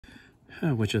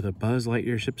Which of the Buzz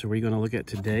Lightyear ships are we going to look at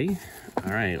today?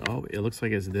 All right. Oh, it looks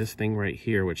like it's this thing right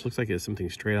here, which looks like it's something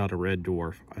straight out of Red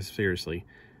Dwarf. Seriously.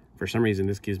 For some reason,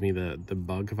 this gives me the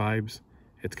bug vibes.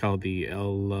 It's called the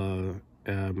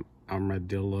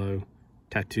Armadillo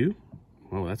Tatu.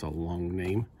 Oh, that's a long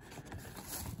name.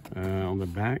 On the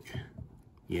back,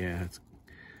 yeah, it's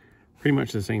pretty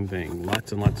much the same thing.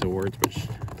 Lots and lots of words, which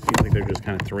seems like they're just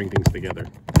kind of throwing things together.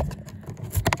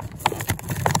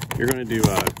 If you're going to do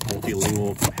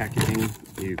multilingual packaging,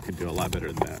 you could do a lot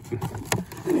better than that.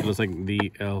 It looks like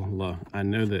the L. I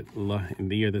know that L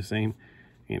and the are the same,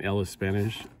 and L is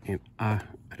Spanish, and I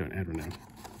don't know.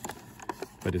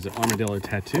 But is it Armadillo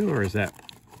Tattoo, or is that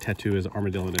tattoo is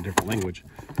armadillo in a different language?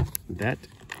 That,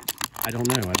 I don't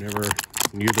know. I never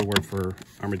knew the word for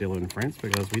armadillo in France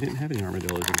because we didn't have any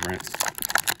armadillos in France.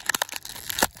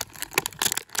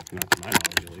 Not to my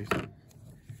knowledge, at least.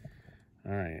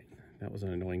 All right. That was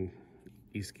an annoying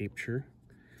escape-ture.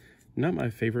 Not my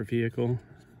favorite vehicle,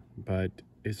 but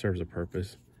it serves a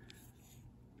purpose.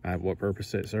 What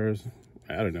purpose it serves,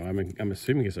 I don't know. I'm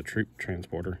assuming it's a troop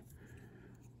transporter.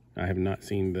 I have not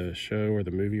seen the show or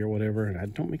the movie or whatever, and I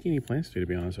don't make any plans to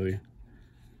be honest with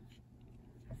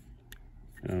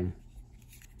you.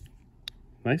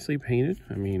 Nicely painted.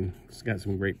 I mean, it's got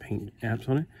some great paint apps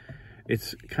on it.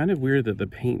 It's kind of weird that the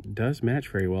paint does match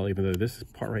very well, even though this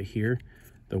part right here,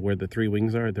 where the three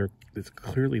wings are, it's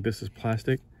clearly this is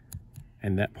plastic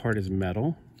and that part is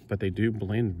metal, but they do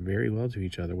blend very well to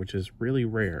each other, which is really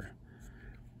rare.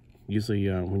 Usually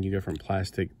when you go from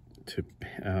plastic to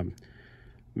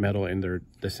metal and they're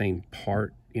the same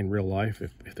part in real life,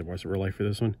 if there was a real life for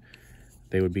this one,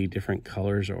 they would be different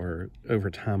colors, or over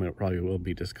time it probably will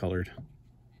be discolored.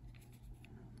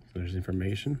 So there's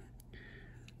information.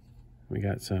 We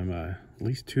got some at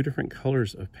least 2 different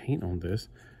colors of paint on this.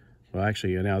 Well,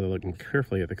 actually, now they're looking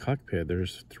carefully at the cockpit.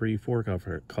 There's 4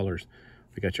 colors.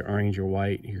 We got your orange, your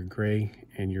white, your gray,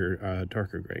 and your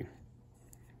darker gray.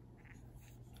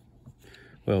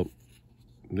 Well,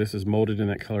 this is molded in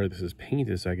that color. This is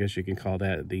painted, so I guess you can call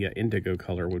that the indigo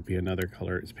color would be another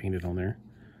color it's painted on there,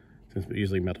 since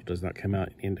usually metal does not come out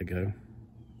in indigo.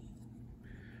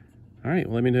 All right,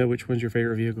 well, let me know which one's your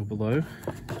favorite vehicle below,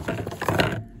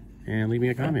 and leave me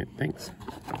a comment. Thanks.